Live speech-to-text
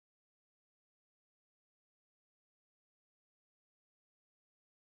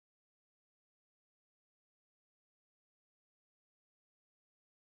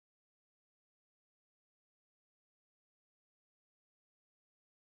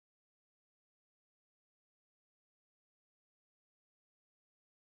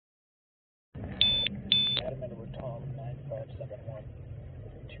571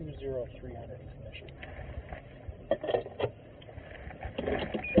 20300 ignition.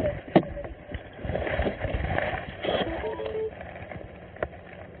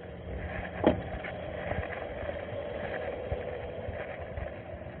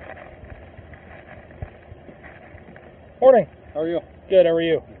 Morning. How are you? Good, how are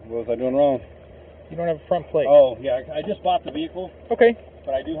you? What was I doing wrong? You don't have a front plate. Oh, yeah, I just bought the vehicle. Okay.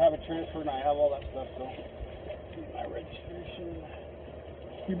 But I do have a transfer and I have all that stuff, so my registration.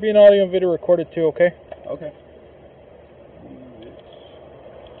 You're being audio and video recorded too, okay? Okay.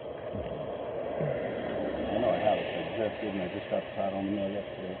 I know I have it. It existed and I just got the title in the mail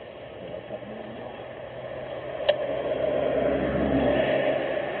yesterday. So I got it in the mail.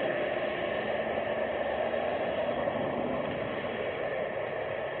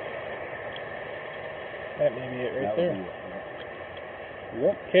 That may be it right there.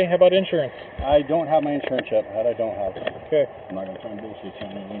 Yep. Okay, how about insurance? I don't have my insurance yet. That I don't have. Okay. I'm not going to try and bullshit you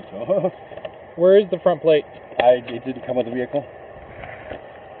on anything, so. Where is the front plate? It didn't come with the vehicle.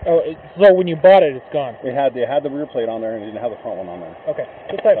 Oh, so when you bought it, it's gone? They had the rear plate on there and it didn't have the front one on there. Okay,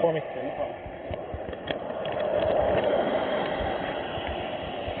 sit tight for me. Okay, no problem.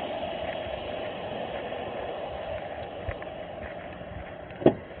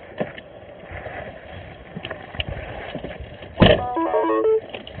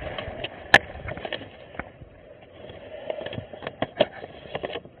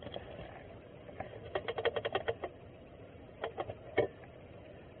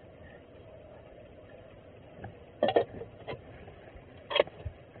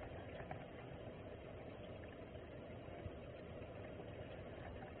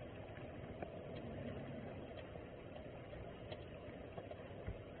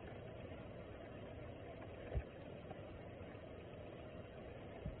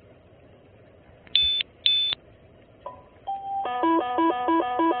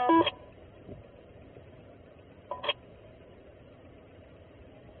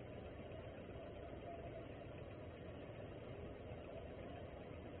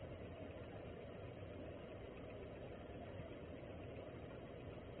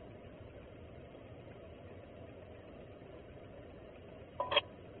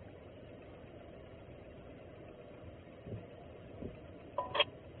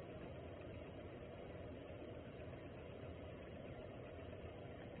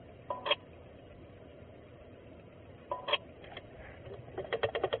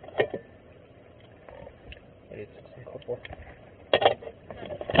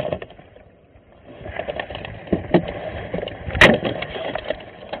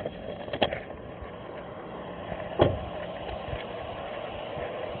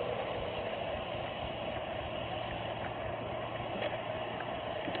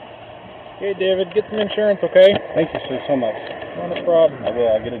 Okay, David, get some insurance, okay? Thank you, sir, so much. Not a problem. I will.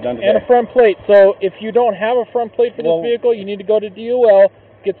 I'll get it done today. And a front plate. So if you don't have a front plate for this vehicle, you need to go to DOL,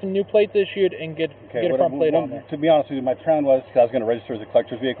 get some new plates issued, and get a front plate on there. To be honest with you, my plan was, because I was going to register as a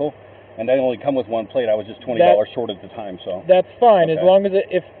collector's vehicle, and I only come with one plate. I was just $20 short at the time, so. That's fine, as long as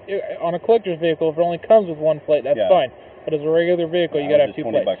if on a collector's vehicle, if it only comes with one plate, that's fine. But as a regular vehicle, you got to have two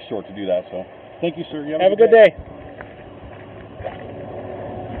plates. $20 short to do that, so. Thank you, sir. You have a good day.